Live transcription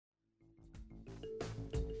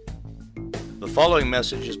The following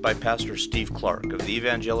message is by Pastor Steve Clark of the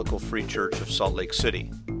Evangelical Free Church of Salt Lake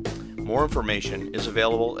City. More information is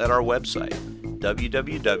available at our website,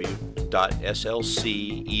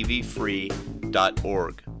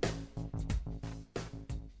 www.slcevfree.org.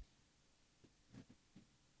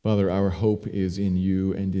 Father, our hope is in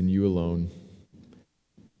you and in you alone.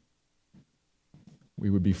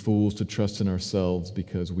 We would be fools to trust in ourselves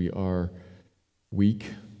because we are weak.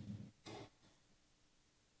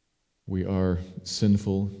 We are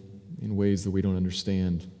sinful in ways that we don't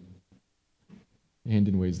understand and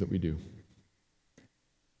in ways that we do.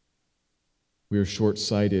 We are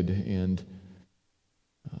short-sighted and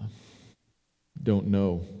don't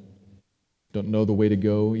know the way to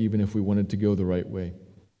go, even if we wanted to go the right way.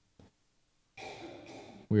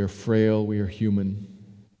 We are frail, we are human.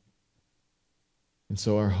 And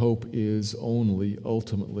so our hope is only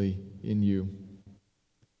ultimately in you.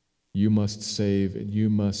 You must save and you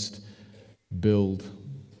must build.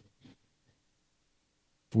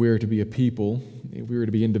 If we are to be a people, if we are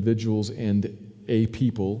to be individuals and a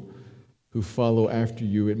people who follow after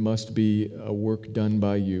you, it must be a work done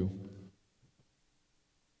by you.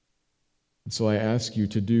 And so I ask you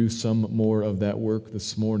to do some more of that work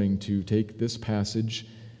this morning, to take this passage,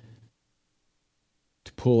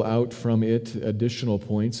 to pull out from it additional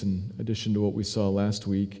points in addition to what we saw last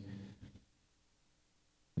week,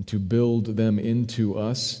 and to build them into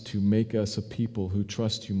us, to make us a people who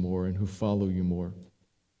trust you more and who follow you more,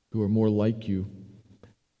 who are more like you,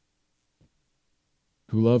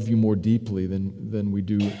 who love you more deeply than we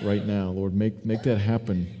do right now. Lord, make that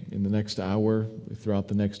happen in the next hour, throughout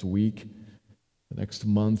the next week, the next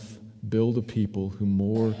month. Build a people who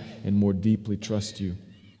more and more deeply trust you.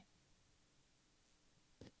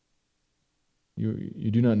 You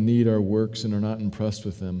do not need our works and are not impressed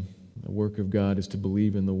with them. The work of God is to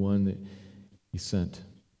believe in the one that He sent.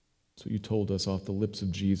 That's what you told us off the lips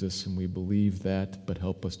of Jesus, and we believe that, but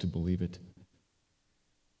help us to believe it.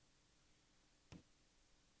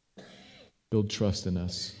 Build trust in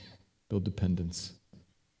us. Build dependence.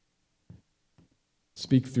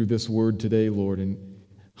 Speak through this word today, Lord, and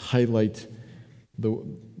highlight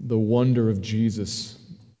the wonder of Jesus.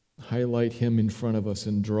 Highlight Him in front of us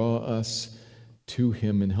and draw us to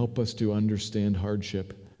Him and help us to understand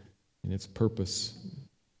hardship and its purpose.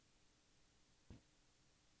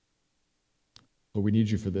 Lord, we need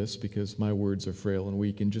you for this because my words are frail and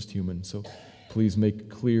weak and just human. So please make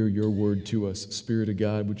clear your word to us. Spirit of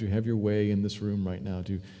God, would you have your way in this room right now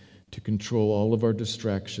to control all of our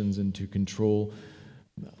distractions and to control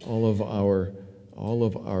all of our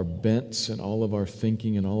bents and all of our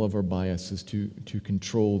thinking and all of our biases, to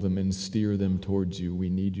control them and steer them towards you. We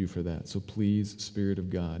need you for that. So please, Spirit of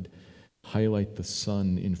God, highlight the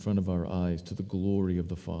Son in front of our eyes to the glory of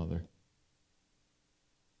the Father.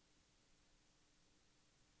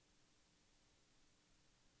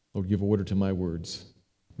 Lord, give order to my words.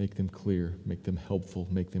 Make them clear, make them helpful,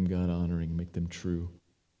 make them God-honoring, make them true.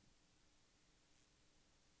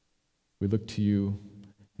 We look to you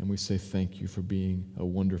and we say thank you for being a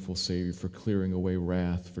wonderful Savior, for clearing away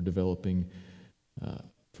wrath, for developing,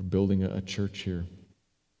 for building a church here.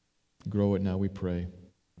 Grow it now, we pray.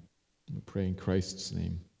 We pray in Christ's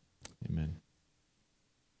name. Amen.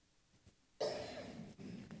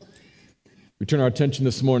 We turn our attention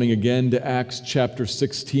this morning again to Acts chapter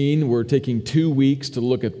 16. We're taking 2 weeks to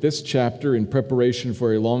look at this chapter in preparation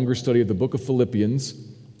for a longer study of the book of Philippians.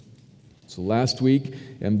 So last week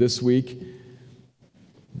and this week,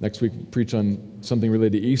 next week we'll preach on something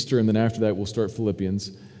related to Easter, and then after that we'll start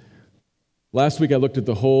Philippians. Last week I looked at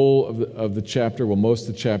the whole of the chapter, well, most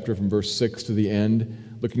of the chapter from verse 6 to the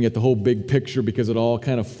end, looking at the whole big picture because it all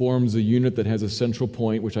kind of forms a unit that has a central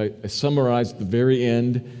point, which I summarized at the very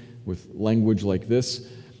end with language like this.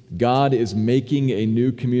 God is making a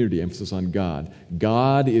new community, emphasis on God.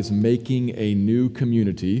 God is making a new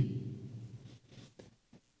community.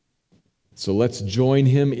 So let's join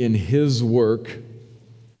Him in His work,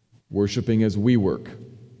 worshiping as we work.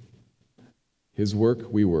 His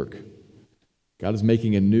work, we work. God is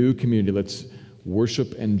making a new community. Let's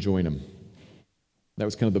worship and join Him. That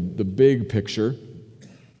was kind of the big picture.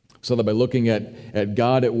 So that by looking at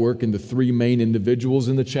God at work in the three main individuals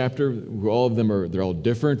in the chapter, who all of them they're all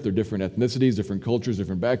different. They're different ethnicities, different cultures,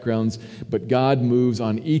 different backgrounds. But God moves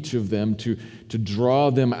on each of them to draw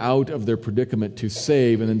them out of their predicament, to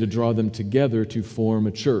save, and then to draw them together to form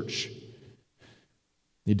a church.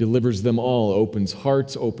 He delivers them all, opens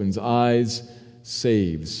hearts, opens eyes,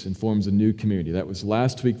 saves, and forms a new community. That was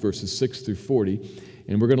last week, verses 6 through 40.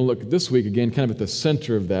 And we're going to look this week again kind of at the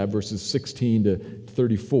center of that, verses 16 to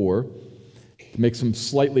 34. to make some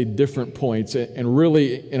slightly different points. And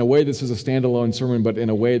really, in a way, this is a standalone sermon, but in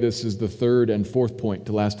a way, this is the third and fourth point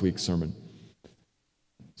to last week's sermon.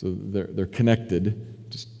 So they're connected,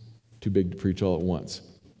 just too big to preach all at once.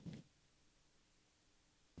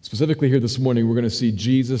 Specifically here this morning, we're going to see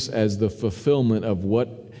Jesus as the fulfillment of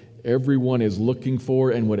what everyone is looking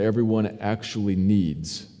for and what everyone actually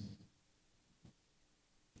needs.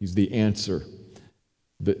 He's the answer.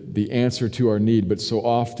 The answer to our need, but so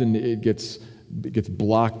often it gets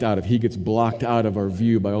blocked out of. He gets blocked out of our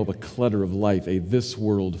view by all the clutter of life, a this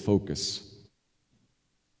world focus.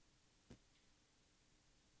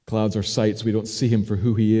 Clouds our sight so we don't see him for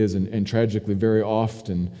who he is, and tragically, very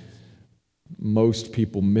often, most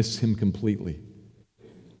people miss him completely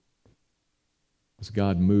as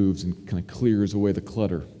God moves and kind of clears away the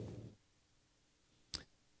clutter.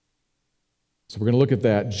 So we're going to look at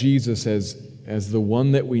that, Jesus as the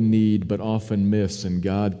one that we need but often miss, and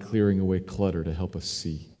God clearing away clutter to help us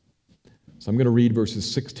see. So I'm going to read verses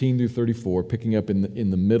 16 through 34, picking up in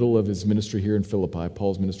the middle of his ministry here in Philippi,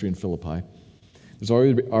 Paul's ministry in Philippi. There's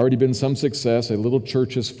already been some success, a little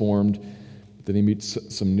church has formed, but then he meets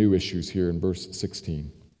some new issues here in verse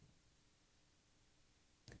 16.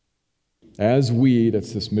 As we,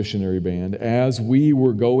 that's this missionary band, as we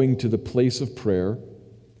were going to the place of prayer,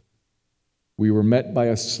 we were met by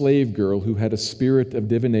a slave girl who had a spirit of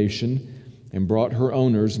divination and brought her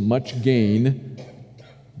owners much gain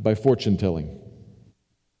by fortune-telling.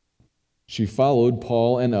 She followed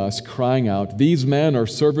Paul and us, crying out, "These men are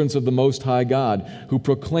servants of the Most High God, who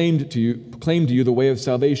proclaimed to you the way of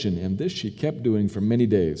salvation." And this she kept doing for many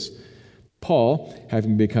days. Paul,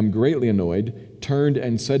 having become greatly annoyed, turned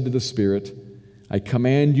and said to the spirit, "I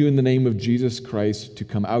command you in the name of Jesus Christ to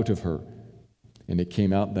come out of her." And it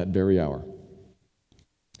came out that very hour.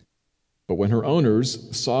 But when her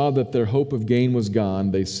owners saw that their hope of gain was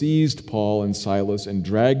gone, they seized Paul and Silas and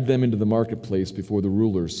dragged them into the marketplace before the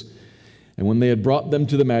rulers. And when they had brought them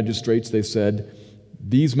to the magistrates, they said,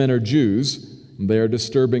 "These men are Jews, and they are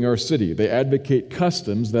disturbing our city. They advocate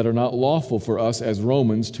customs that are not lawful for us as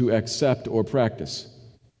Romans to accept or practice."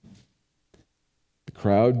 The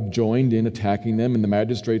crowd joined in attacking them, and the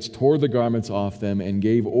magistrates tore the garments off them and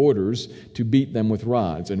gave orders to beat them with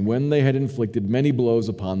rods. And when they had inflicted many blows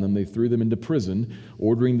upon them, they threw them into prison,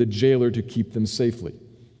 ordering the jailer to keep them safely.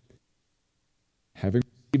 Having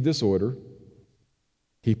received this order,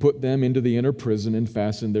 he put them into the inner prison and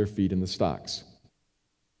fastened their feet in the stocks.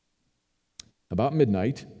 About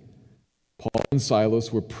midnight, Paul and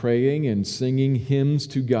Silas were praying and singing hymns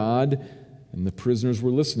to God, and the prisoners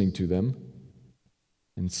were listening to them.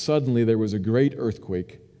 And suddenly there was a great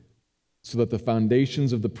earthquake, so that the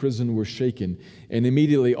foundations of the prison were shaken, and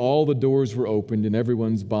immediately all the doors were opened and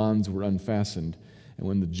everyone's bonds were unfastened. And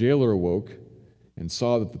when the jailer awoke and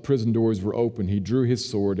saw that the prison doors were open, he drew his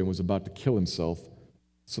sword and was about to kill himself,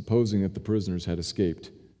 supposing that the prisoners had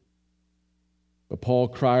escaped. But Paul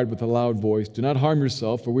cried with a loud voice, "Do not harm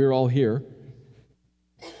yourself, for we are all here."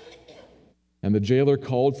 And the jailer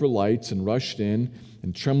called for lights and rushed in,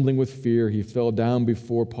 and trembling with fear, he fell down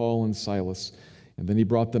before Paul and Silas. And then he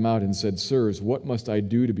brought them out and said, "Sirs, what must I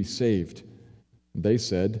do to be saved?" And they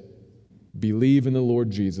said, "Believe in the Lord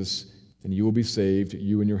Jesus, and you will be saved,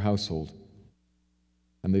 you and your household."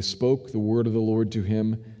 And they spoke the word of the Lord to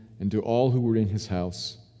him and to all who were in his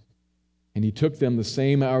house. And he took them the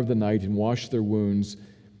same hour of the night and washed their wounds.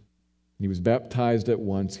 And he was baptized at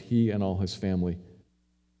once, he and all his family.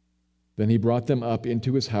 Then he brought them up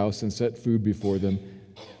into his house and set food before them.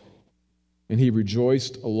 And he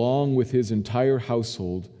rejoiced along with his entire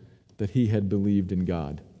household that he had believed in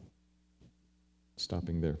God.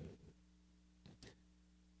 Stopping there.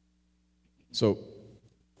 So,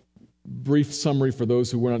 brief summary for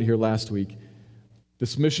those who were not here last week.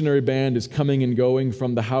 This missionary band is coming and going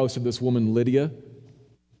from the house of this woman, Lydia,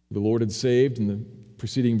 who the Lord had saved in the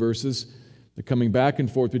preceding verses. They're coming back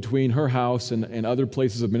and forth between her house and other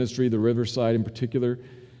places of ministry, the riverside in particular.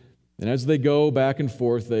 And as they go back and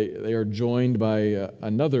forth, they are joined by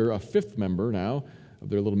a fifth member now of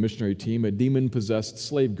their little missionary team, a demon-possessed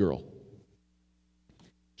slave girl.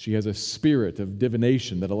 She has a spirit of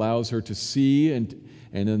divination that allows her to see and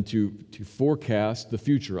then to forecast the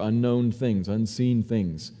future, unknown things, unseen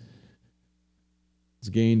things. She's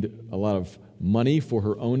gained a lot of money for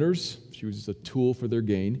her owners. She was just a tool for their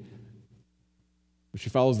gain. But she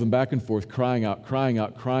follows them back and forth, crying out, crying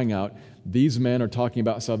out, crying out. These men are talking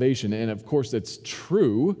about salvation, and of course that's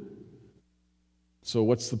true. So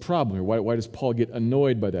what's the problem here? Why does Paul get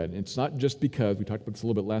annoyed by that? And it's not just because, we talked about this a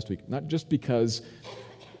little bit last week, not just because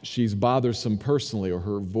she's bothersome personally or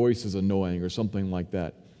her voice is annoying or something like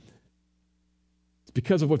that. It's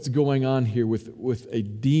because of what's going on here with a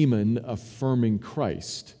demon affirming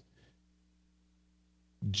Christ.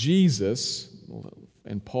 Jesus,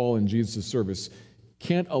 and Paul in Jesus' service,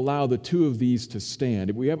 can't allow the two of these to stand.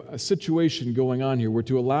 If we have a situation going on here where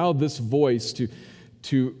to allow this voice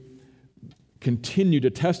to continue to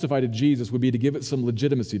testify to Jesus would be to give it some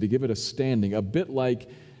legitimacy, to give it a standing, a bit like,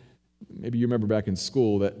 maybe you remember back in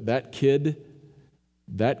school, that kid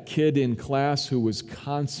in class who was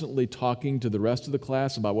constantly talking to the rest of the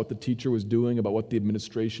class about what the teacher was doing, about what the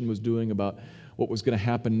administration was doing, about what was going to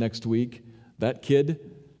happen next week. That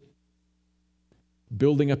kid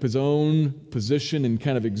building up his own position and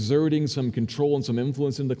kind of exerting some control and some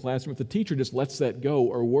influence in the classroom. If the teacher just lets that go,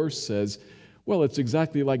 or worse, says, well, it's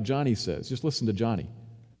exactly like Johnny says, just listen to Johnny,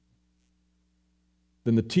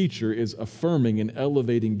 then the teacher is affirming and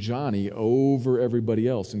elevating Johnny over everybody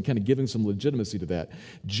else and kind of giving some legitimacy to that.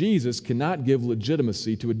 Jesus cannot give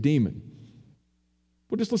legitimacy to a demon.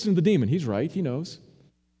 Well, just listen to the demon. He's right. He knows.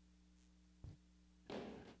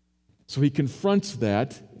 So he confronts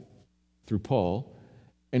that through Paul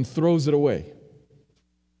and throws it away,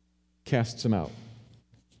 casts him out,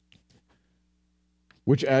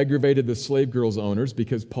 which aggravated the slave girls' owners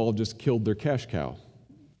because Paul just killed their cash cow.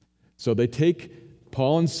 So they take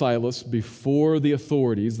Paul and Silas before the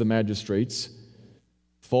authorities, the magistrates,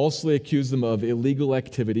 falsely accuse them of illegal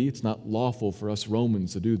activity. It's not lawful for us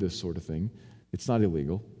Romans to do this sort of thing. It's not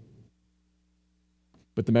illegal.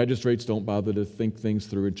 But the magistrates don't bother to think things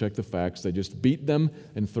through and check the facts. They just beat them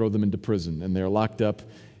and throw them into prison. And they're locked up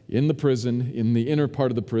in the prison, in the inner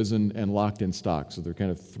part of the prison, and locked in stock. So they're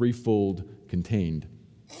kind of threefold contained.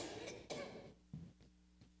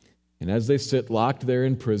 And as they sit locked there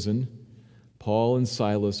in prison, Paul and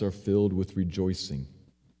Silas are filled with rejoicing,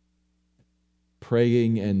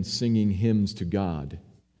 praying and singing hymns to God.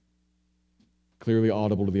 Clearly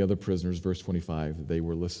audible to the other prisoners, verse 25, they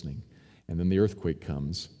were listening. And then the earthquake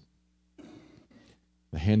comes.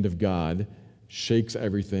 The hand of God shakes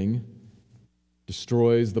everything,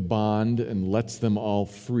 destroys the bond, and lets them all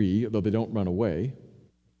free, though they don't run away.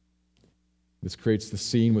 This creates the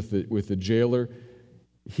scene with the jailer.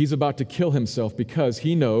 He's about to kill himself because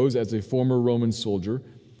he knows, as a former Roman soldier,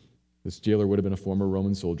 this jailer would have been a former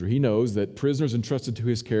Roman soldier, he knows that prisoners entrusted to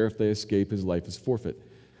his care, if they escape, his life is forfeit.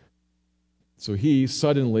 So he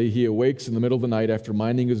awakes in the middle of the night after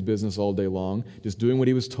minding his business all day long, just doing what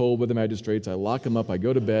he was told by the magistrates. I lock him up, I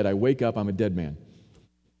go to bed, I wake up, I'm a dead man.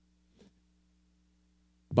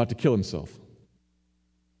 About to kill himself.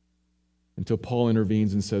 Until Paul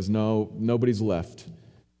intervenes and says, no, nobody's left.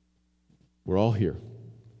 We're all here.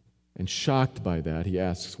 And shocked by that, he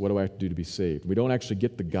asks, what do I have to do to be saved? We don't actually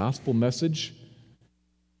get the gospel message.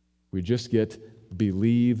 We just get,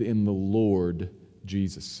 believe in the Lord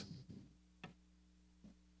Jesus,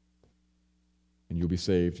 and you'll be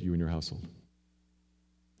saved, you and your household.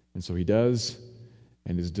 And so he does,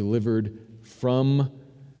 and is delivered from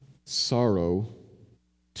sorrow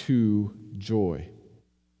to joy.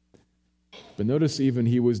 But notice even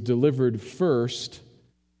he was delivered first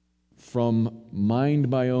from mind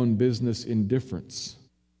my own business indifference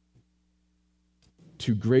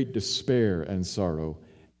to great despair and sorrow,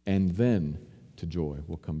 and then to joy.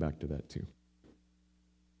 We'll come back to that too.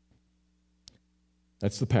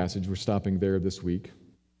 That's the passage. We're stopping there this week.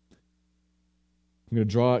 I'm going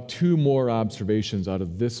to draw two more observations out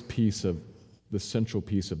of this piece of the central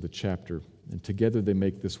piece of the chapter, and together they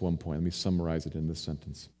make this one point. Let me summarize it in this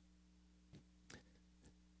sentence.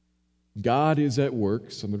 God is at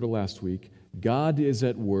work, similar to last week, God is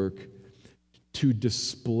at work to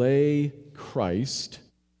display Christ,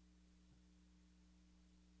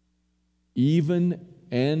 even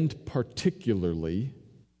and particularly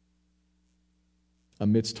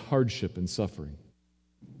amidst hardship and suffering.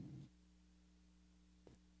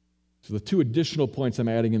 So the two additional points I'm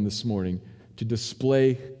adding in this morning: to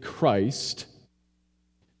display Christ,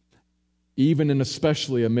 even and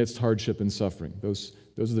especially amidst hardship and suffering. Those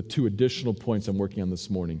are the two additional points I'm working on this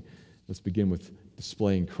morning. Let's begin with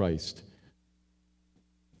displaying Christ.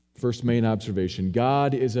 First main observation: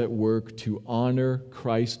 God is at work to honor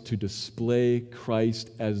Christ, to display Christ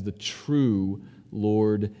as the true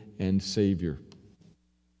Lord and Savior.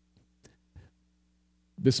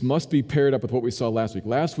 This must be paired up with what we saw last week.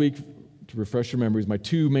 Last week, to refresh your memories, my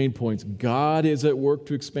two main points: God is at work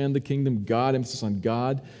to expand the kingdom. God, emphasis on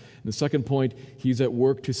God. And the second point, He's at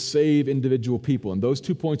work to save individual people. And those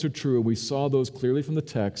 2 points are true. We saw those clearly from the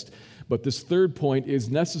text. But this third point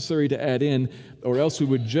is necessary to add in, or else we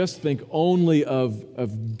would just think only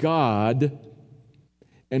of God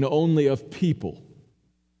and only of people.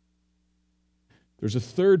 There's a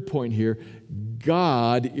third point here.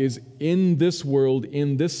 God is in this world,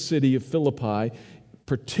 in this city of Philippi,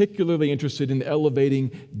 particularly interested in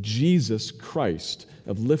elevating Jesus Christ,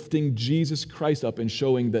 of lifting Jesus Christ up and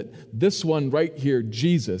showing that this one right here,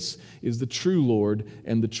 Jesus, is the true Lord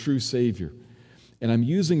and the true Savior. And I'm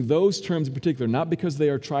using those terms in particular, not because they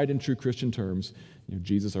are tried and true Christian terms,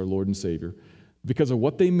 Jesus our Lord and Savior, because of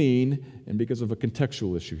what they mean and because of a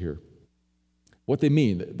contextual issue here. What they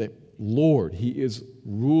mean, that Lord, He is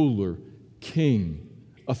ruler, king,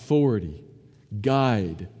 authority,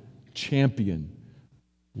 guide, champion,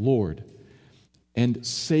 Lord, and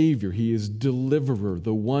Savior. He is deliverer,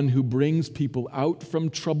 the one who brings people out from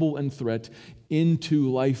trouble and threat into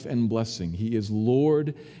life and blessing. He is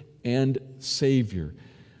Lord and Savior.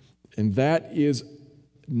 And that is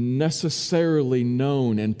necessarily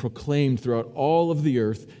known and proclaimed throughout all of the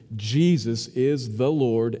earth. Jesus is the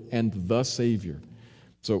Lord and the Savior.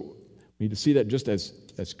 So we need to see that just as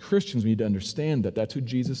Christians, we need to understand that that's who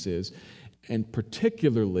Jesus is. And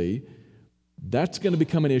particularly, that's going to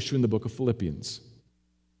become an issue in the book of Philippians.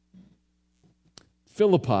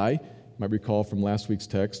 Philippi, you might recall from last week's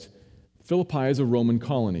text, Philippi is a Roman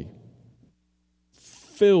colony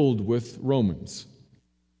filled with Romans,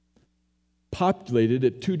 populated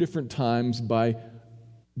at two different times by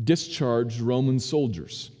discharged Roman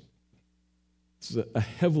soldiers. This is a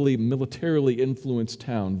heavily militarily influenced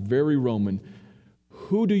town, very Roman.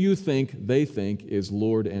 Who do you think they think is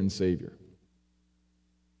Lord and Savior?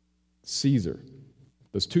 Caesar.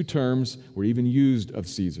 Those two terms were even used of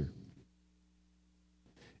Caesar.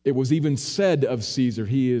 It was even said of Caesar,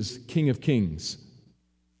 he is King of Kings.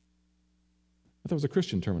 I thought it was a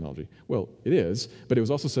Christian terminology. Well, it is, but it was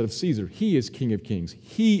also said of Caesar, he is King of Kings.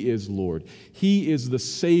 He is Lord. He is the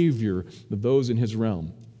Savior of those in his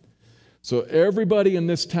realm. So everybody in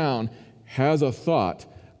this town has a thought,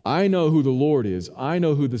 I know who the Lord is, I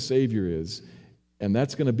know who the Savior is, and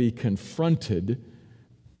that's going to be confronted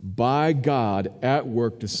by God at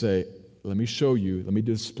work to say, let me show you, let me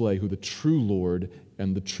display who the true Lord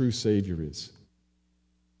and the true Savior is.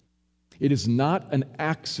 It is not an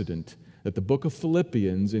accident that the book of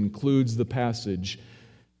Philippians includes the passage,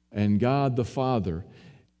 and God the Father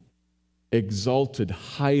exalted,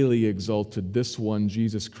 highly exalted this one,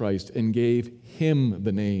 Jesus Christ, and gave him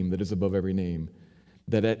the name that is above every name,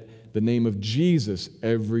 that at the name of Jesus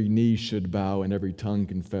every knee should bow and every tongue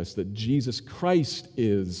confess that Jesus Christ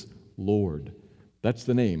is Lord. That's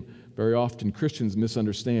the name. Very often Christians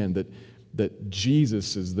misunderstand that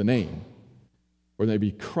Jesus is the name, or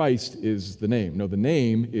maybe Christ is the name. No, the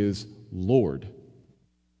name is Lord.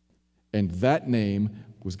 And that name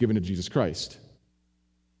was given to Jesus Christ.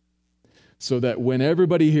 So that when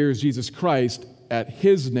everybody hears Jesus Christ at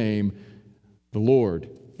his name, the Lord,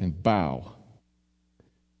 and bow.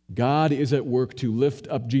 God is at work to lift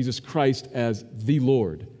up Jesus Christ as the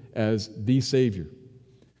Lord, as the Savior.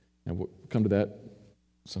 And we'll come to that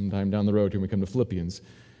sometime down the road when we come to Philippians.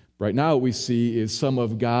 Right now what we see is some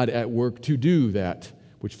of God at work to do that,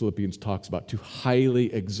 which Philippians talks about, to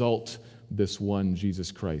highly exalt this one,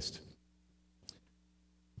 Jesus Christ.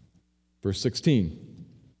 Verse 16,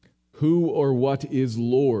 who or what is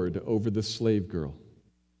Lord over the slave girl?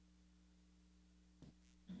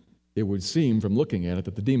 It would seem from looking at it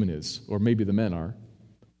that the demon is, or maybe the men are.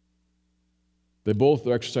 They both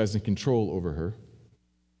are exercising control over her.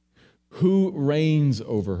 Who reigns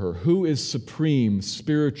over her? Who is supreme,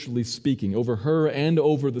 spiritually speaking, over her and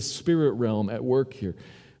over the spirit realm at work here?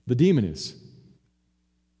 The demon is.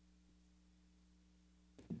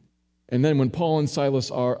 And then when Paul and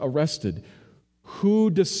Silas are arrested, who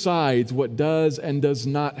decides what does and does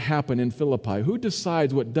not happen in Philippi? Who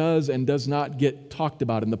decides what does and does not get talked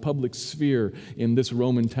about in the public sphere in this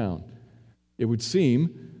Roman town? It would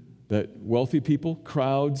seem that wealthy people,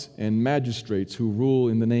 crowds, and magistrates who rule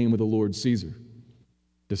in the name of the Lord Caesar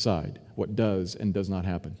decide what does and does not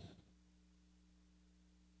happen.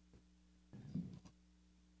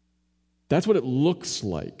 That's what it looks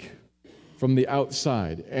like from the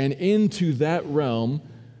outside. And into that realm,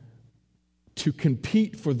 to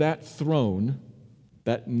compete for that throne,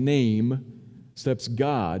 that name, steps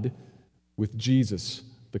God with Jesus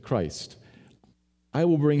the Christ. I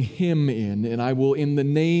will bring him in, and I will, in the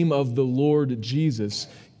name of the Lord Jesus,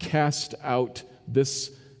 cast out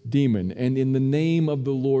this demon. And in the name of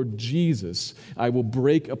the Lord Jesus, I will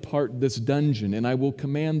break apart this dungeon, and I will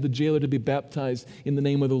command the jailer to be baptized in the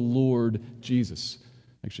name of the Lord Jesus.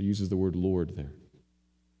 Actually uses the word Lord there.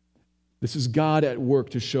 This is God at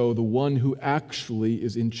work to show the one who actually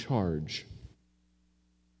is in charge.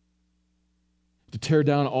 To tear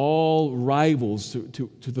down all rivals to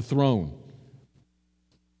the throne.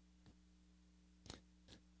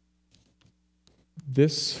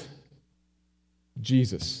 This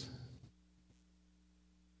Jesus.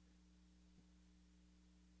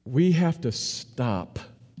 We have to stop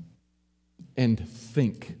and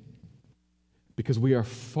think, because we are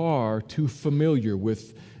far too familiar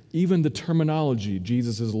with even the terminology,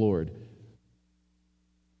 Jesus is Lord.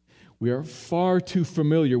 We are far too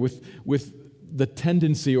familiar with the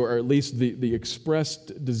tendency, or at least the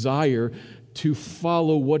expressed desire, to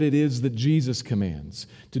follow what it is that Jesus commands,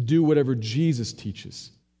 to do whatever Jesus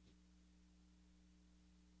teaches.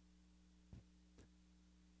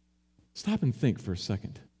 Stop and think for a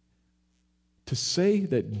second. To say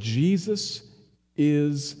that Jesus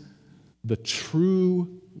is the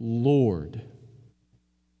true Lord,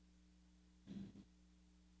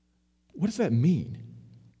 what does that mean?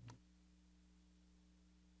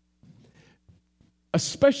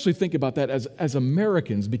 Especially think about that as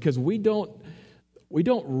Americans, because we don't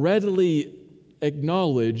readily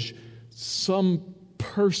acknowledge some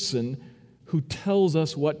person who tells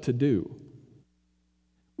us what to do.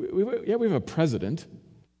 We have a president,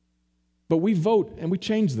 but we vote and we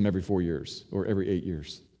change them every 4 years or every 8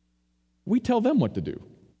 years. We tell them what to do.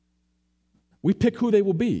 We pick who they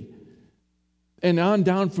will be. And on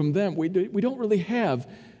down from them, we don't really have,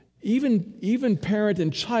 even parent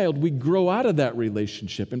and child, we grow out of that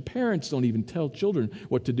relationship. And parents don't even tell children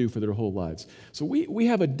what to do for their whole lives. So we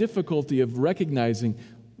have a difficulty of recognizing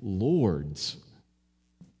lords.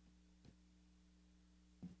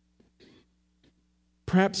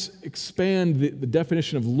 Perhaps expand the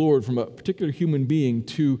definition of Lord from a particular human being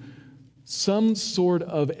to some sort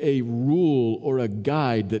of a rule or a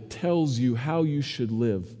guide that tells you how you should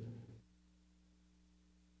live,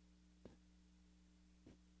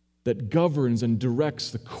 that governs and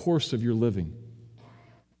directs the course of your living.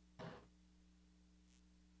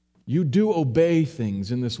 You do obey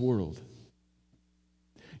things in this world.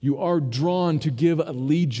 You are drawn to give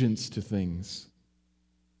allegiance to things.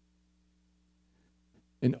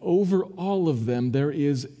 And over all of them, there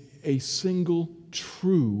is a single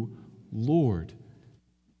true Lord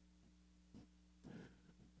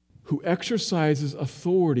who exercises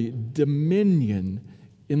authority, dominion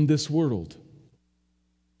in this world.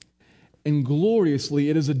 And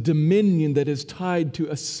gloriously, it is a dominion that is tied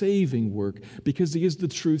to a saving work, because he is the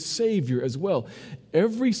true Savior as well.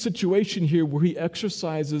 Every situation here where he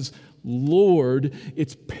exercises Lord,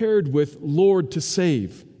 it's paired with Lord to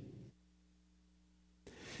save.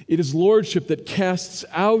 It is lordship that casts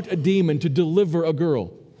out a demon to deliver a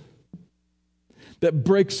girl, that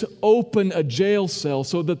breaks open a jail cell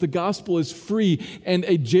so that the gospel is free and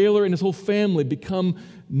a jailer and his whole family become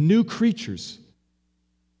new creatures.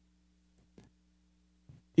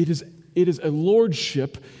 It is a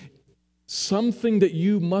lordship, something that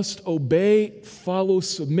you must obey, follow,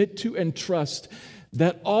 submit to, and trust,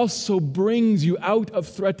 that also brings you out of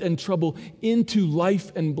threat and trouble into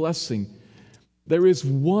life and blessing. There is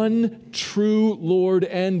one true Lord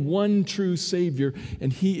and one true Savior,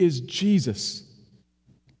 and he is Jesus.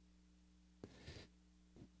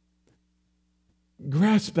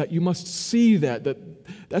 Grasp that. You must see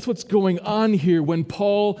that's what's going on here. When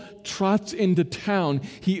Paul trots into town,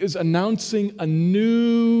 he is announcing a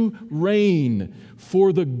new reign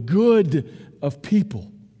for the good of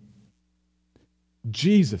people.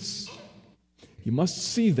 Jesus. You must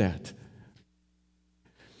see that.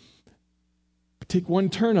 Take one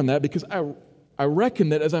turn on that, because I reckon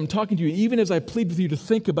that as I'm talking to you, even as I plead with you to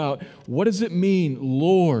think about what does it mean,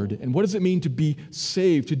 Lord, and what does it mean to be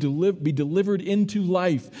saved, to be delivered into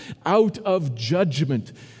life, out of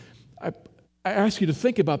judgment. I ask you to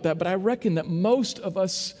think about that, but I reckon that most of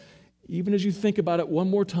us, even as you think about it one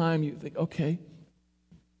more time, you think, okay.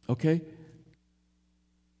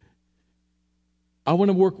 I want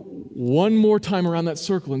to work one more time around that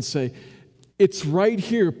circle and say, it's right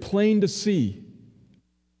here, plain to see.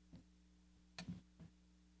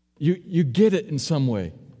 You get it in some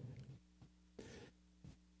way.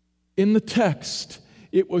 In the text,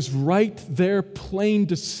 it was right there, plain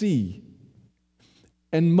to see.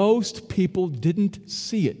 And most people didn't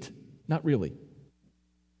see it. Not really.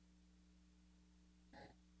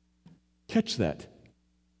 Catch that.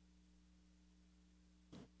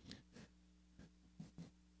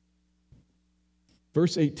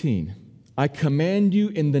 Verse 18. I command you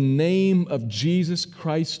in the name of Jesus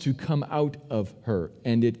Christ to come out of her.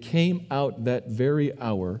 And it came out that very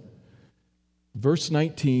hour. Verse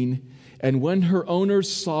 19, and when her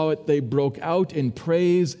owners saw it, they broke out in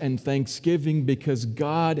praise and thanksgiving, because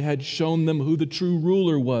God had shown them who the true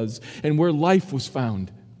ruler was and where life was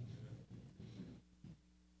found.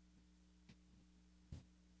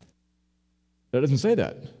 That doesn't say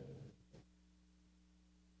that.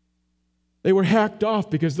 They were hacked off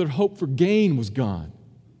because their hope for gain was gone.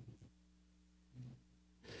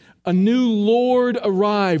 A new Lord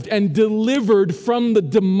arrived and delivered from the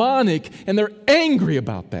demonic, and they're angry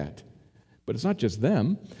about that. But it's not just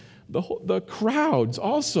them. The crowds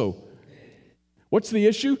also. What's the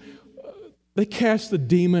issue? They cast the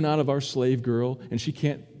demon out of our slave girl, and she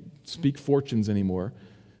can't speak fortunes anymore.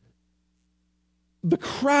 The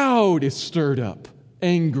crowd is stirred up,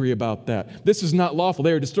 angry about that. This is not lawful.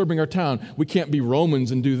 They are disturbing our town. We can't be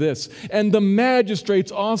Romans and do this. And the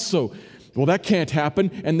magistrates also. Well, that can't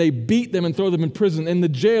happen. And they beat them and throw them in prison. And the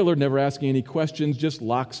jailer, never asking any questions, just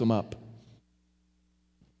locks them up.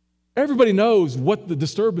 Everybody knows what the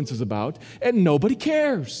disturbance is about, and nobody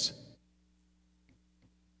cares.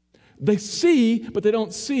 They see, but they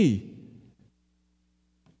don't see.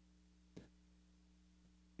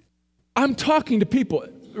 I'm talking to people.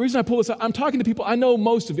 The reason I pull this out, I'm talking to people. I know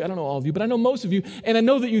most of you. I don't know all of you, but I know most of you. And I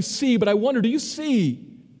know that you see, but I wonder, do you see?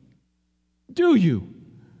 Do you?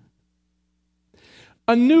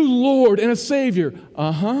 A new Lord and a Savior.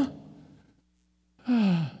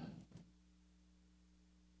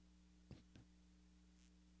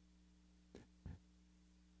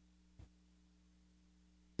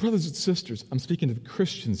 Brothers and sisters, I'm speaking to the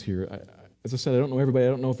Christians here. As I said, I don't know everybody. I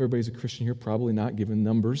don't know if everybody's a Christian here. Probably not, given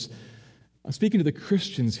numbers. I'm speaking to the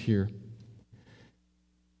Christians here.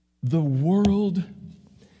 The world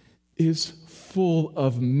is full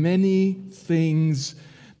of many things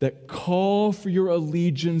that call for your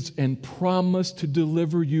allegiance and promise to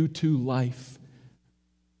deliver you to life.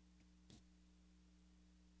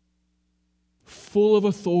 Full of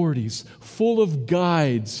authorities, full of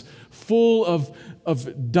guides, full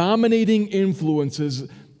of dominating influences.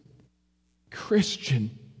 Christian,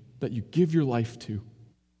 that you give your life to.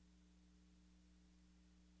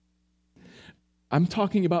 I'm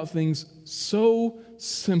talking about things so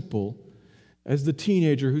simple as the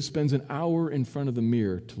teenager who spends an hour in front of the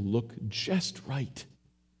mirror to look just right.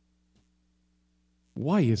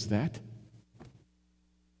 Why is that?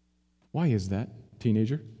 Why is that,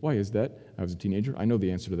 teenager? Why is that? I was a teenager. I know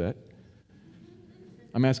the answer to that.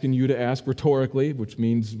 I'm asking you to ask rhetorically, which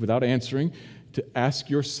means without answering, to ask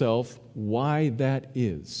yourself why that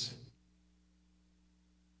is.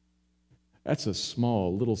 That's a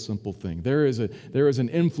small, little, simple thing. There is an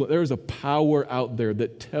influence, there is a power out there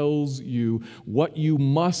that tells you what you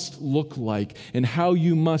must look like and how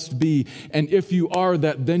you must be. And if you are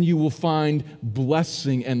that, then you will find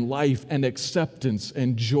blessing and life and acceptance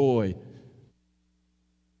and joy.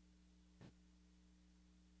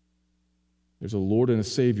 There's a Lord and a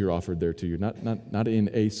Savior offered there to you, not in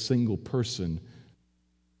a single person,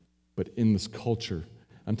 but in this culture.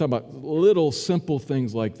 I'm talking about little, simple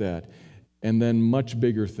things like that. And then much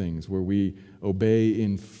bigger things where we obey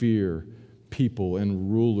in fear people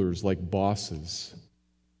and rulers like bosses.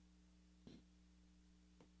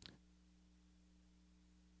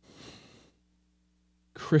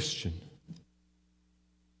 Christian,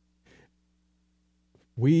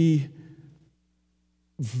 we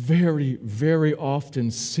very, very often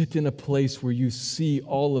sit in a place where you see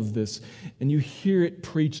all of this and you hear it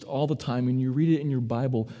preached all the time and you read it in your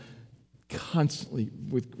Bible constantly,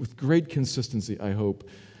 with great consistency, I hope.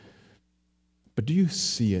 But do you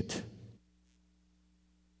see it?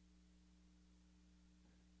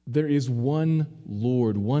 There is one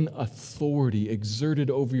Lord, one authority exerted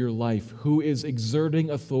over your life who is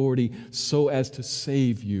exerting authority so as to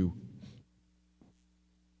save you,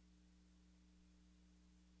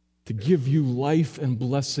 to give you life and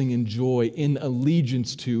blessing and joy in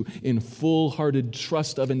allegiance to, in full-hearted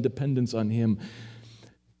trust of and dependence on Him.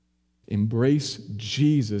 Embrace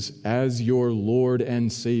Jesus as your Lord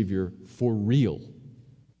and Savior for real,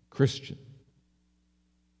 Christian.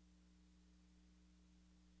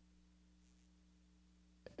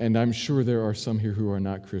 And I'm sure there are some here who are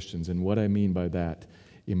not Christians, and what I mean by that,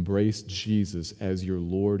 embrace Jesus as your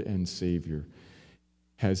Lord and Savior,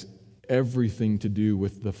 has everything to do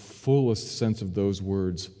with the fullest sense of those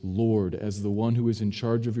words, Lord, as the one who is in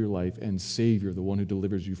charge of your life, and Savior, the one who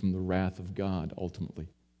delivers you from the wrath of God, ultimately.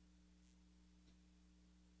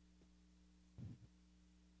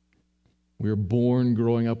 We are born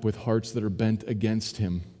growing up with hearts that are bent against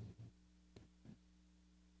Him.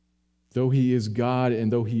 Though He is God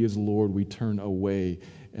and though He is Lord, we turn away.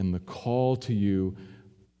 And the call to you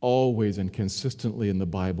always and consistently in the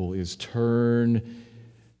Bible is turn,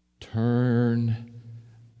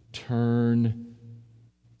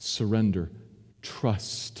 surrender,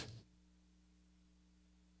 trust.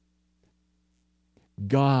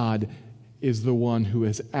 God is the one who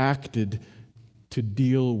has acted to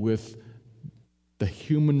deal with the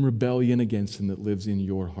human rebellion against Him that lives in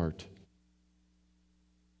your heart.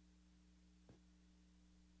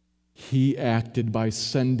 He acted by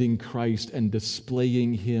sending Christ and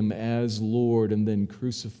displaying him as Lord and then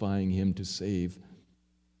crucifying him to save.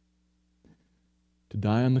 To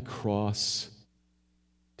die on the cross,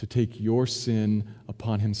 to take your sin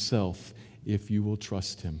upon himself if you will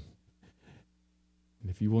trust him.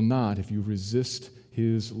 And if you will not, if you resist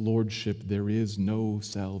his lordship, there is no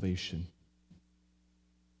salvation.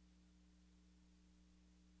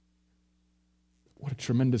 What a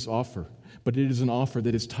tremendous offer. But it is an offer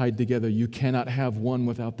that is tied together. You cannot have one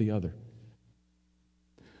without the other.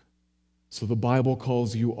 So the Bible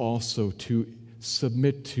calls you also to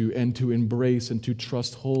submit to and to embrace and to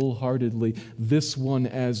trust wholeheartedly this one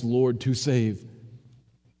as Lord to save.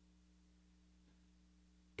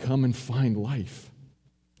 Come and find life.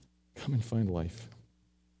 Come and find life.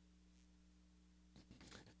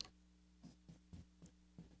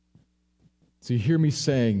 So you hear me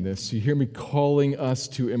saying this. You hear me calling us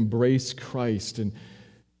to embrace Christ and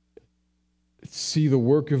see the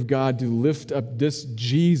work of God to lift up this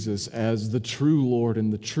Jesus as the true Lord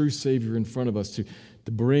and the true Savior in front of us, to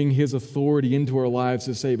bring his authority into our lives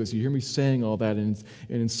to save us. You hear me saying all that, and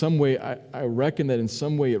in some way, I reckon that in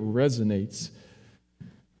some way it resonates.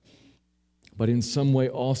 But in some way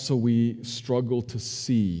also we struggle to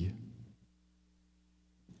see.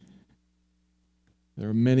 There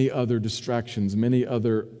are many other distractions, many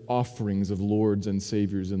other offerings of lords and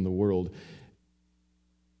saviors in the world.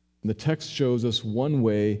 And the text shows us one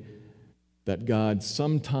way that God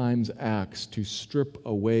sometimes acts to strip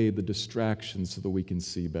away the distractions so that we can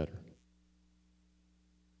see better.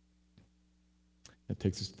 That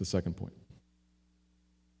takes us to the second point.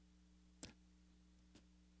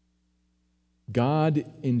 God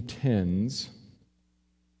intends,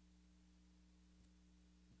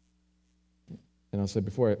 and I'll say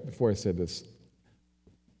before I say this,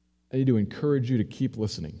 I need to encourage you to keep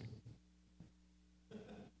listening.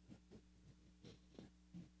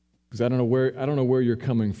 Because I don't know where you're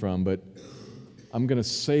coming from, but I'm going to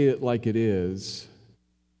say it like it is.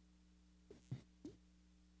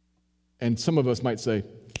 And some of us might say,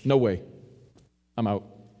 "No way. I'm out."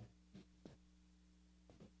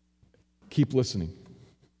 Keep listening.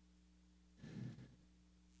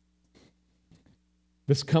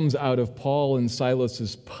 This comes out of Paul and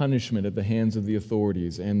Silas's punishment at the hands of the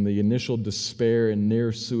authorities and the initial despair and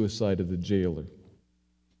near suicide of the jailer.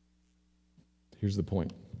 Here's the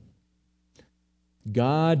point.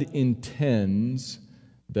 God intends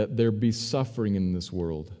that there be suffering in this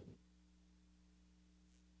world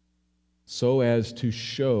so as to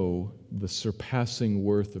show the surpassing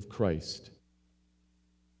worth of Christ.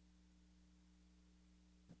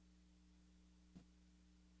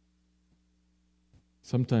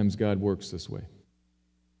 Sometimes God works this way.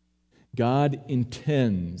 God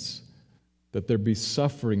intends that there be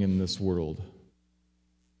suffering in this world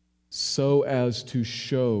so as to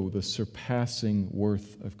show the surpassing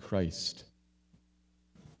worth of Christ.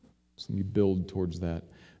 So let me build towards that.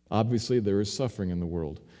 Obviously, there is suffering in the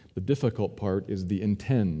world. The difficult part is the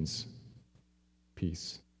intends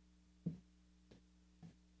piece,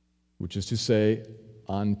 which is to say,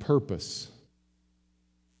 on purpose,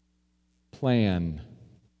 plan.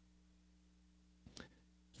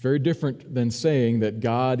 Very different than saying that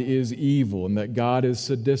God is evil and that God is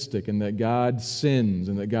sadistic and that God sins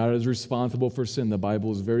and that God is responsible for sin. The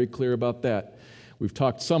Bible is very clear about that. We've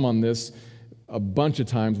talked some on this a bunch of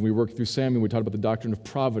times when we worked through Samuel. We talked about the doctrine of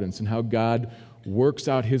providence and how God works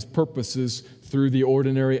out his purposes through the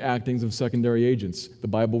ordinary actings of secondary agents. The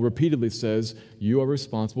Bible repeatedly says you are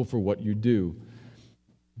responsible for what you do,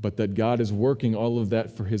 but that God is working all of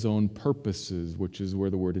that for his own purposes, which is where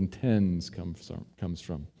the word intends comes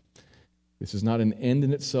from. This is not an end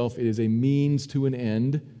in itself. It is a means to an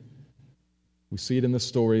end. We see it in the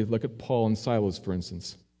story. Look at Paul and Silas, for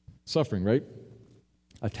instance. Suffering, right?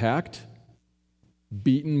 Attacked,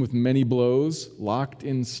 beaten with many blows, locked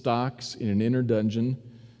in stocks in an inner dungeon,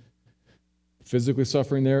 physically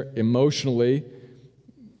suffering there, emotionally.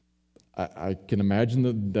 I can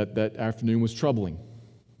imagine that afternoon was troubling.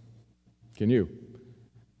 Can you?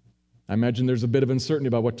 I imagine there's a bit of uncertainty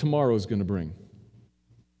about what tomorrow is going to bring.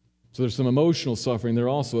 So there's some emotional suffering there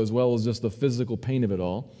also, as well as just the physical pain of it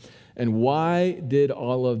all. And why did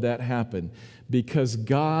all of that happen? Because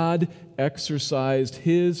God exercised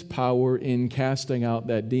his power in casting out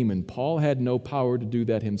that demon. Paul had no power to do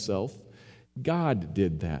that himself. God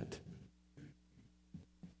did that.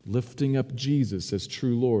 Lifting up Jesus as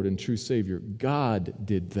true Lord and true Savior. God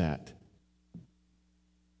did that.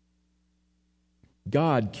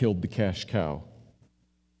 God killed the cash cow.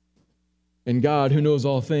 And God, who knows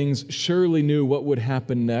all things, surely knew what would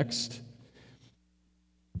happen next.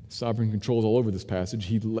 Sovereign control is all over this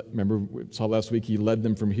passage. Remember, we saw last week, he led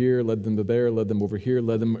them from here, led them to there, led them over here,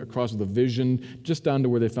 led them across with a vision, just down to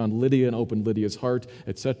where they found Lydia and opened Lydia's heart,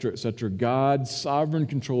 etc., etc. God's sovereign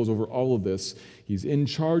control is over all of this. He's in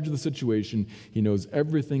charge of the situation. He knows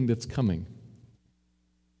everything that's coming.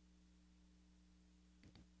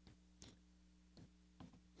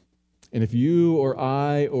 And if you or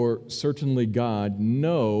I, or certainly God,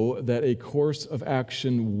 know that a course of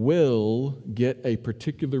action will get a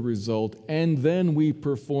particular result, and then we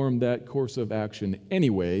perform that course of action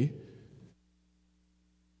anyway,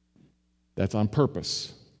 that's on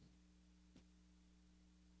purpose.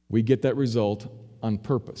 We get that result on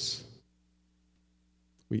purpose.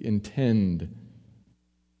 We intend,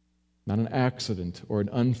 not an accident or an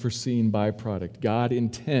unforeseen byproduct. God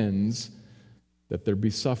intends that there be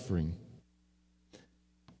suffering.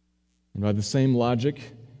 And by the same logic,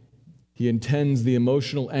 he intends the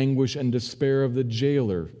emotional anguish and despair of the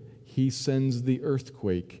jailer. He sends the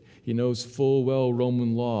earthquake. He knows full well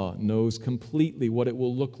Roman law, knows completely what it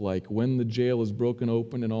will look like when the jail is broken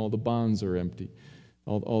open and all the bonds are empty,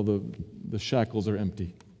 all the shackles are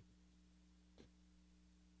empty.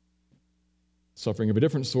 Suffering of a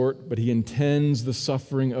different sort, but he intends the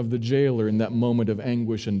suffering of the jailer in that moment of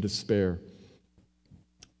anguish and despair.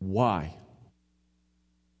 Why?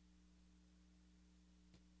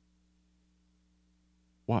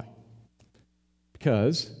 Why?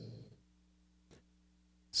 Because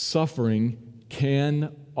suffering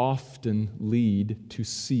can often lead to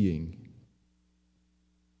seeing.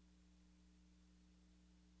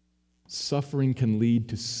 Suffering can lead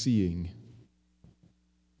to seeing.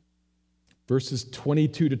 Verses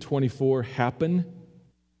 22 to 24 happen.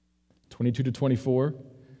 22 to 24.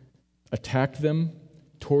 Attack them,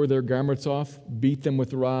 tore their garments off, beat them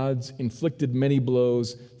with rods, inflicted many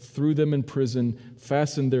blows, threw them in prison,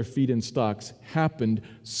 fastened their feet in stocks, happened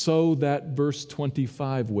so that verse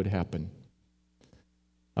 25 would happen.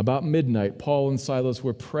 About midnight, Paul and Silas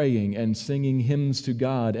were praying and singing hymns to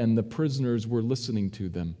God, and the prisoners were listening to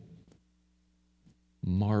them,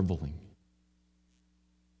 marveling,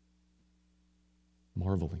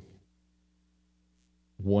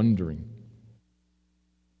 wondering.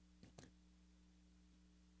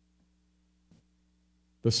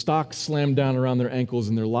 The stocks slam down around their ankles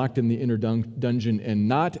and they're locked in the inner dungeon, and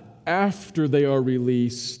not after they are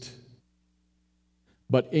released,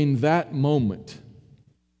 but in that moment,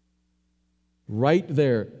 right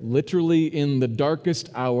there, literally in the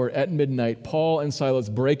darkest hour at midnight, Paul and Silas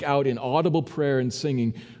break out in audible prayer and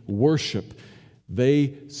singing worship.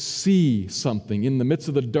 They see something. In the midst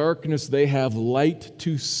of the darkness, they have light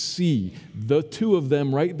to see. The two of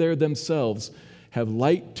them right there themselves have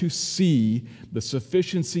light to see the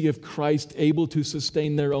sufficiency of Christ, able to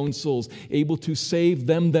sustain their own souls, able to save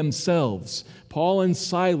them themselves. Paul and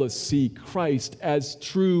Silas see Christ as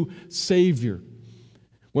true Savior.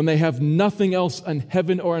 When they have nothing else on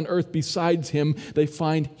heaven or on earth besides Him, they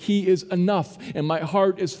find He is enough. And my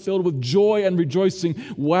heart is filled with joy and rejoicing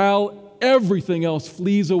while everything else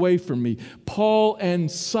flees away from me. Paul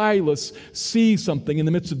and Silas see something in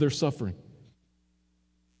the midst of their suffering.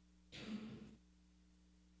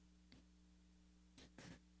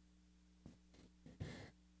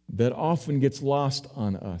 That often gets lost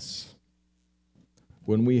on us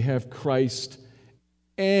when we have Christ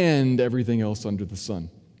and everything else under the sun.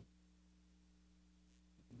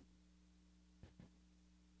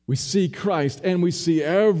 We see Christ and we see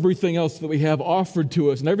everything else that we have offered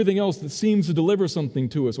to us and everything else that seems to deliver something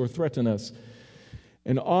to us or threaten us.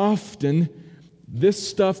 And often, this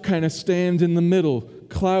stuff kind of stands in the middle,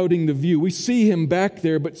 clouding the view. We see Him back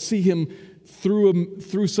there, but see Him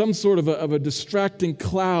through some sort of a distracting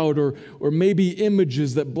cloud or maybe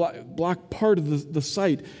images that block part of the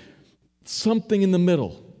sight. Something in the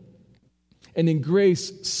middle. And in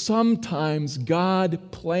grace, sometimes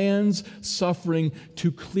God plans suffering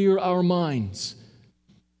to clear our minds.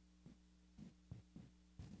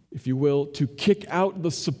 If you will, to kick out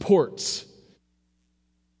the supports.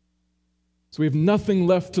 So we have nothing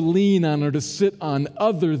left to lean on or to sit on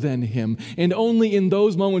other than Him. And only in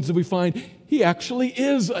those moments that we find He actually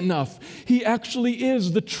is enough. He actually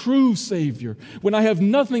is the true Savior. When I have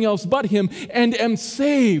nothing else but Him and am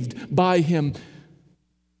saved by Him,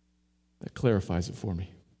 that clarifies it for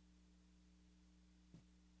me.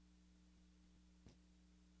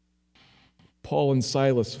 Paul and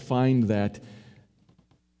Silas find that,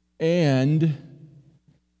 and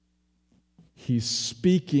he's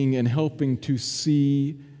speaking and helping to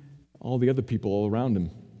see all the other people all around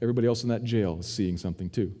him. Everybody else in that jail is seeing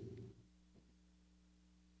something too.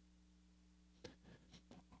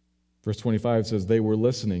 Verse 25 says, they were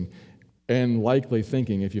listening. and likely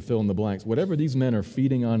thinking, if you fill in the blanks, whatever these men are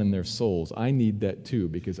feeding on in their souls, I need that too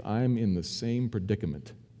because I'm in the same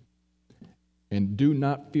predicament. And do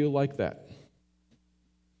not feel like that.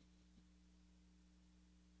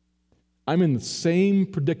 I'm in the same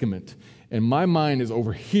predicament, and my mind is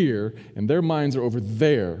over here, and their minds are over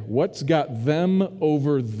there. What's got them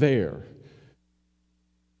over there?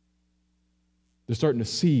 They're starting to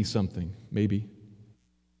see something, maybe.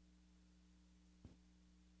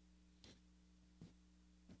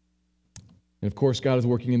 And of course, God is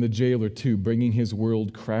working in the jailer too, bringing his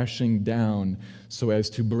world crashing down so as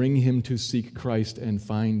to bring him to seek Christ and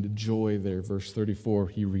find joy there. Verse 34,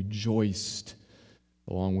 he rejoiced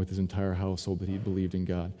along with his entire household that he believed in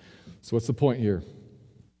God. So what's the point here?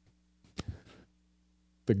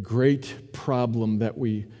 The great problem that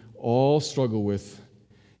we all struggle with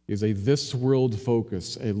is a this world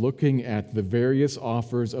focus, a looking at the various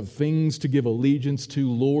offers of things to give allegiance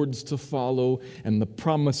to, lords to follow, and the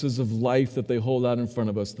promises of life that they hold out in front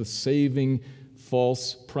of us, the saving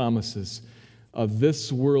false promises of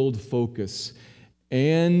this world focus.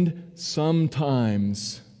 And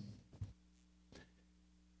sometimes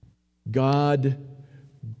God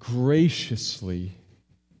graciously,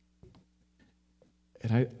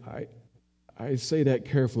 and I say that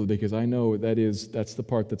carefully because I know that's the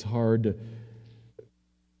part that's hard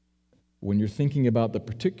when you're thinking about the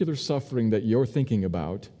particular suffering that you're thinking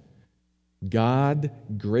about. God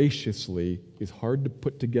graciously is hard to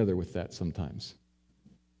put together with that sometimes.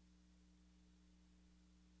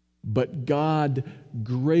 But God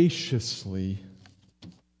graciously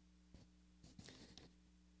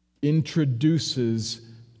introduces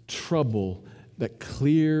trouble that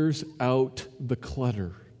clears out the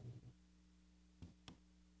clutter,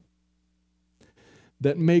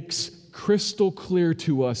 that makes crystal clear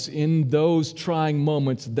to us in those trying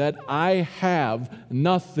moments that I have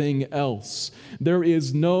nothing else. There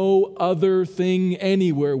is no other thing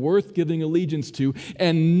anywhere worth giving allegiance to,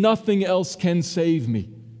 and nothing else can save me.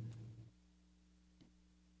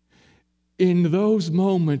 In those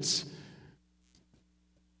moments,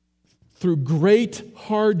 through great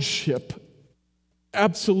hardship,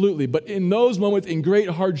 absolutely, but in those moments, in great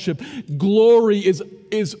hardship, glory is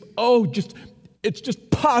it's just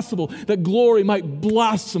possible that glory might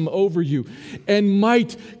blossom over you and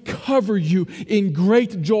might cover you in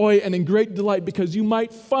great joy and in great delight, because you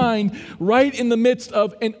might find right in the midst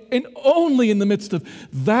of, and only in the midst of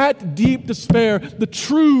that deep despair, the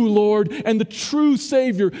true Lord and the true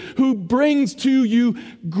Savior who brings to you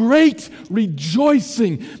great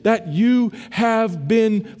rejoicing that you have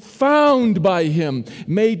been found by Him,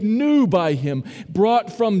 made new by Him,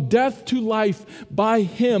 brought from death to life by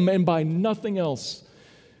Him and by nothing else.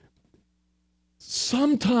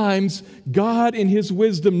 Sometimes God in His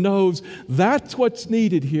wisdom knows that's what's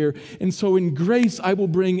needed here. And so in grace, I will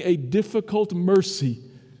bring a difficult mercy.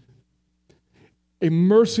 A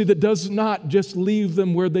mercy that does not just leave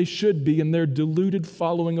them where they should be in their deluded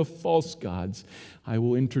following of false gods. I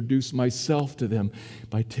will introduce myself to them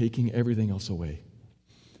by taking everything else away.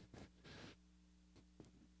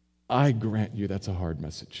 I grant you that's a hard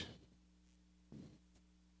message.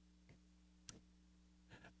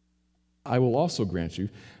 I will also grant you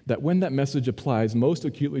that when that message applies most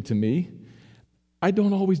acutely to me, I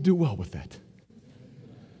don't always do well with that.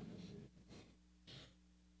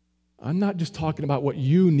 I'm not just talking about what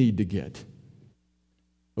you need to get,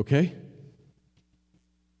 okay?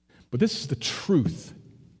 But this is the truth,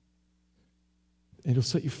 and it'll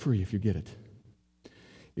set you free if you get it.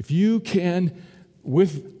 If you can,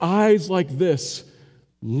 with eyes like this,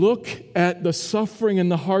 look at the suffering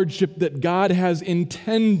and the hardship that God has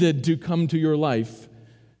intended to come to your life.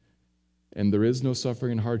 And there is no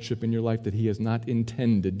suffering and hardship in your life that He has not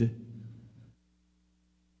intended.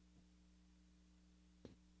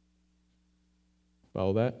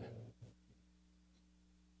 Follow that?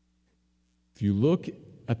 If you look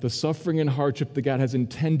at the suffering and hardship that God has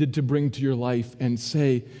intended to bring to your life and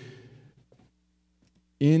say,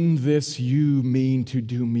 in this you mean to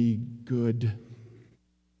do me good.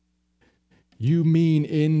 You mean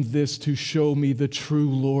in this to show me the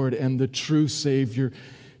true Lord and the true Savior,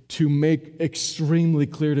 to make extremely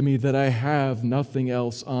clear to me that I have nothing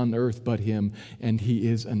else on earth but Him, and He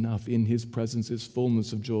is enough. In His presence is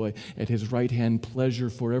fullness of joy. At His right hand,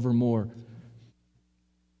 pleasure forevermore.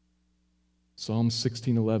 Psalm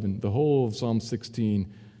 16:11. The whole of Psalm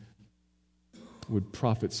 16 you'd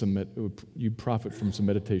profit from some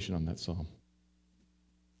meditation on that psalm.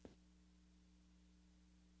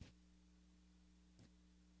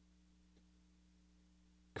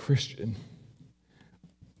 Christian,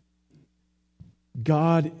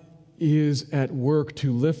 God is at work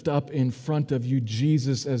to lift up in front of you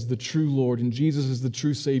Jesus as the true Lord and Jesus as the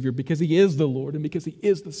true Savior, because He is the Lord and because He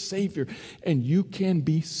is the Savior. And you can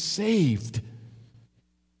be saved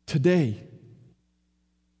today.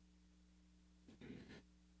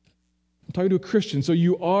 I'm talking to a Christian, so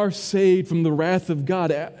you are saved from the wrath of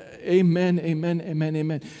God. Amen, amen, amen,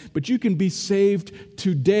 amen. But you can be saved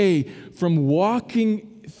today from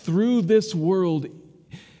walking through this world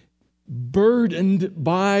burdened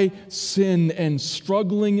by sin and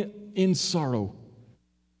struggling in sorrow.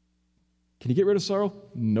 Can you get rid of sorrow?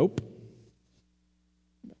 Nope.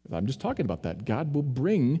 I'm just talking about that. God will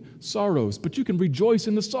bring sorrows, but you can rejoice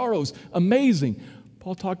in the sorrows. Amazing.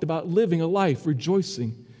 Paul talked about living a life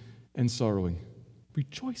rejoicing and sorrowing.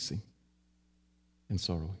 Rejoicing and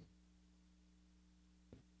sorrowing.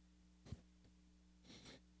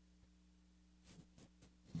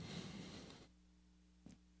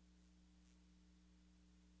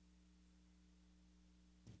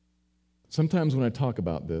 Sometimes when I talk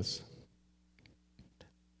about this,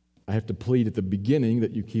 I have to plead at the beginning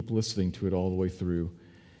that you keep listening to it all the way through.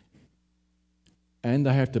 And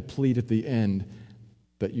I have to plead at the end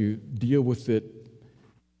that you deal with it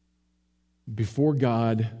before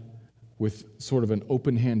God with sort of an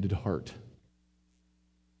open-handed heart.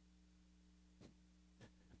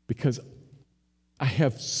 Because I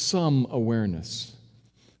have some awareness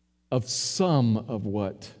of some of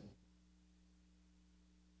what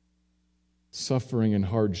suffering and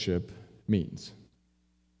hardship means.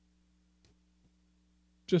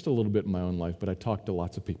 Just a little bit in my own life, but I talk to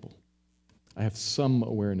lots of people. I have some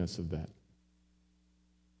awareness of that.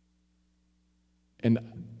 And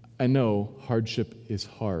I know hardship is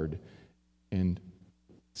hard and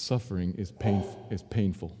suffering is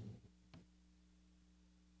painful.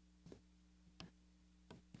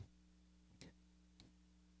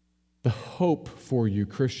 The hope for you,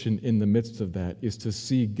 Christian, in the midst of that is to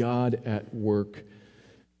see God at work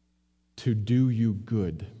to do you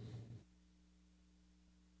good.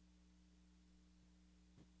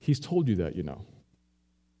 He's told you that, you know.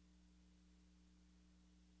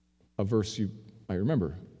 A verse you might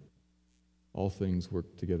remember. All things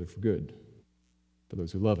work together for good for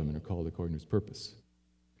those who love Him and are called according to His purpose.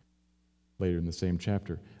 Later in the same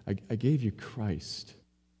chapter, I gave you Christ.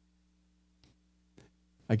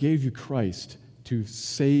 I gave you Christ to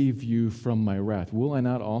save you from my wrath. Will I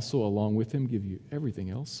not also, along with Him, give you everything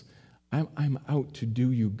else? I'm out to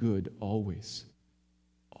do you good always.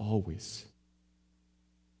 Always.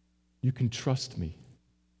 You can trust me.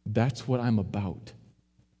 That's what I'm about.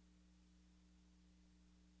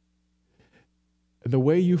 The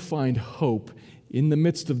way you find hope in the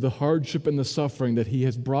midst of the hardship and the suffering that He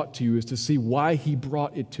has brought to you is to see why He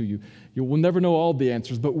brought it to you. You will never know all the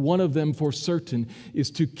answers, but one of them for certain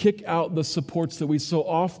is to kick out the supports that we so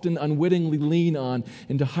often unwittingly lean on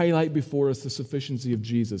and to highlight before us the sufficiency of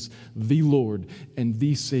Jesus, the Lord and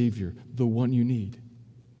the Savior, the one you need.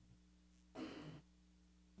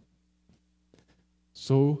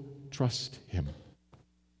 So trust Him.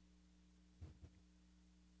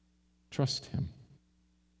 Trust Him.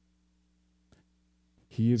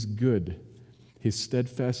 He is good. His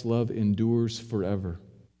steadfast love endures forever.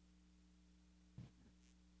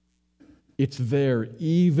 It's there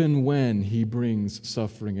even when He brings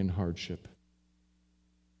suffering and hardship.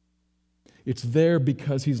 It's there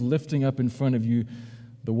because He's lifting up in front of you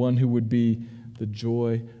the one who would be the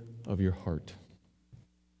joy of your heart,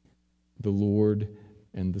 the Lord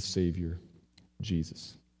and the Savior,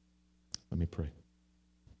 Jesus. Let me pray.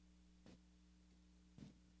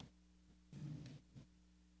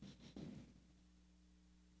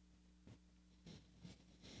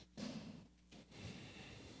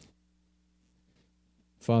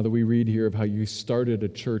 Father, we read here of how you started a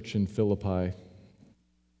church in Philippi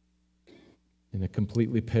in a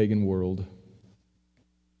completely pagan world.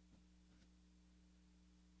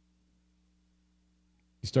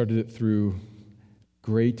 You started it through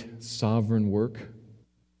great sovereign work.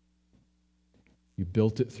 You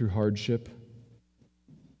built it through hardship.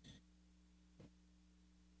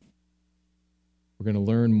 We're going to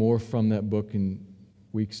learn more from that book in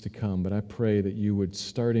weeks to come, but I pray that you would,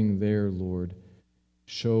 starting there, Lord,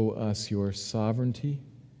 show us your sovereignty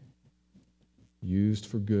used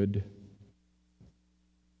for good.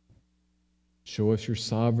 Show us your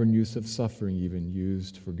sovereign use of suffering, even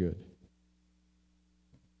used for good.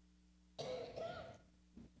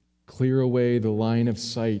 Clear away the line of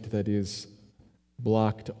sight that is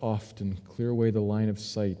blocked often. Clear away the line of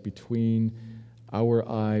sight between our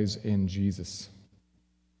eyes and Jesus.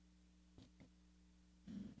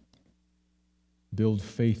 Build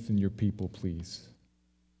faith in your people, please.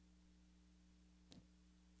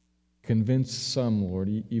 convince some, Lord,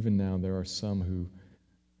 even now there are some who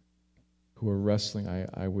are wrestling,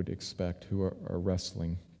 I would expect, who are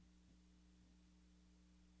wrestling.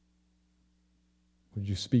 Would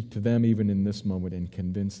you speak to them even in this moment and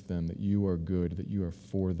convince them that you are good, that you are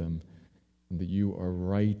for them, and that you are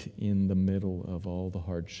right in the middle of all the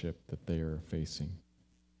hardship that they are facing?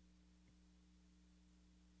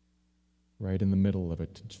 Right in the middle of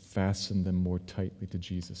it, to fasten them more tightly to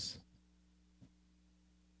Jesus.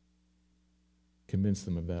 Convince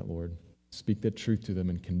them of that, Lord. Speak that truth to them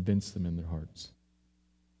and convince them in their hearts.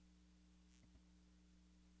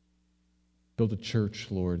 Build a church,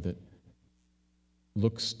 Lord, that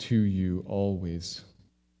looks to you always,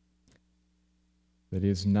 that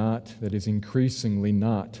is increasingly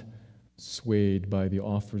not swayed by the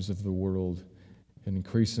offers of the world, and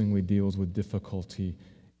increasingly deals with difficulty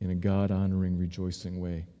in a God-honoring, rejoicing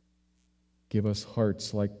way. Give us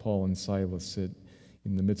hearts like Paul and Silas that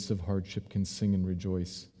in the midst of hardship can sing and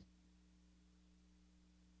rejoice.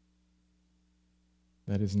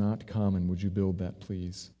 That is not common. Would you build that,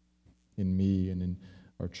 please, in me and in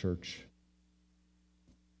our church?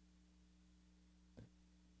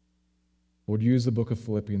 Lord, use the book of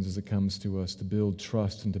Philippians as it comes to us to build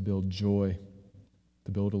trust and to build joy,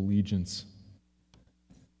 to build allegiance.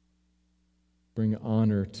 Bring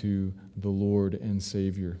honor to the Lord and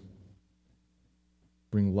Savior.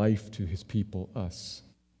 Bring life to his people, us.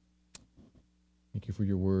 Thank you for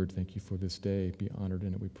your word. Thank you for this day. Be honored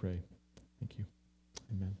in it, we pray. Thank you.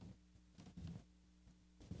 Amen.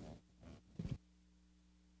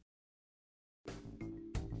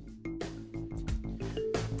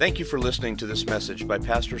 Thank you for listening to this message by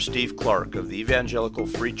Pastor Steve Clark of the Evangelical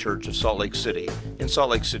Free Church of Salt Lake City in Salt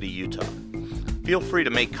Lake City, Utah. Feel free to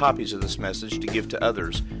make copies of this message to give to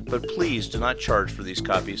others, but please do not charge for these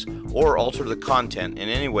copies or alter the content in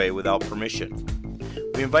any way without permission.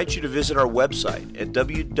 We invite you to visit our website at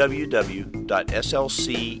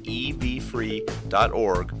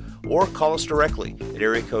www.slcevfree.org or call us directly at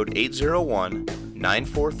area code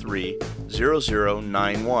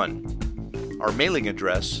 801-943-0091. Our mailing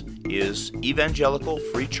address is Evangelical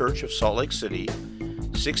Free Church of Salt Lake City,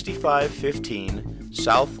 6515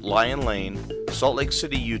 South Lion Lane, Salt Lake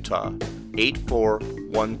City, Utah,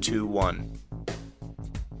 84121.